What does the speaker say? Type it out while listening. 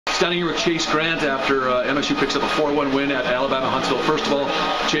Standing here with Chase Grant after MSU picks up a 4-1 win at Alabama-Huntsville. First of all,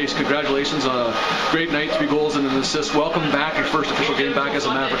 Chase, congratulations on a great night, 3 goals and an assist. Welcome back, your first official game back as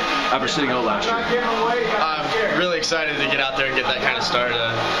a Maverick after sitting out last year. I'm really excited to get out there and get that kind of start.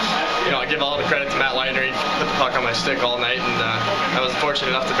 I give all the credit to Matt Leitner. He put the puck on my stick all night, and I was fortunate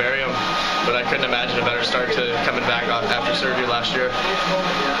enough to bury him. But I couldn't imagine a better start to coming back after surgery last year.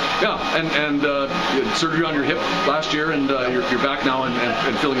 Yeah, and you had surgery on your hip last year, and you're back now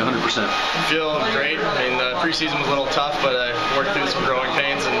and feeling 100%. Feel great. I mean, the preseason was a little tough, but I worked through some growing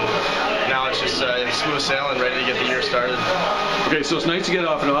pains, and now it's just smooth sailing, ready to get the year started. Okay, so it's nice to get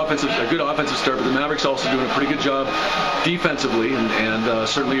off a good offensive start, but the Mavericks also doing a pretty good job defensively, and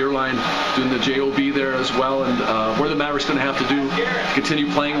certainly your line doing the job there as well. And what are the Mavericks going to have to do to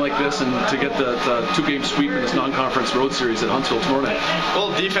continue playing like this and to get the 2-game sweep in this non-conference road series at Huntsville tomorrow night?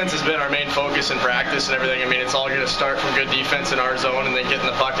 Well, defense has been our main focus in practice and everything. I mean, it's all going to start from good defense in our zone and then getting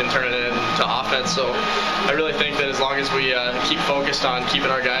the puck and turning it into offense. So I really think that as long as we keep focused on keeping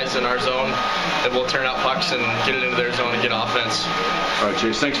our guys in our zone, that we'll turn out pucks and get it into their zone and get offense. All right,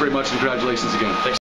 Chase, thanks very much and congratulations again. Thanks.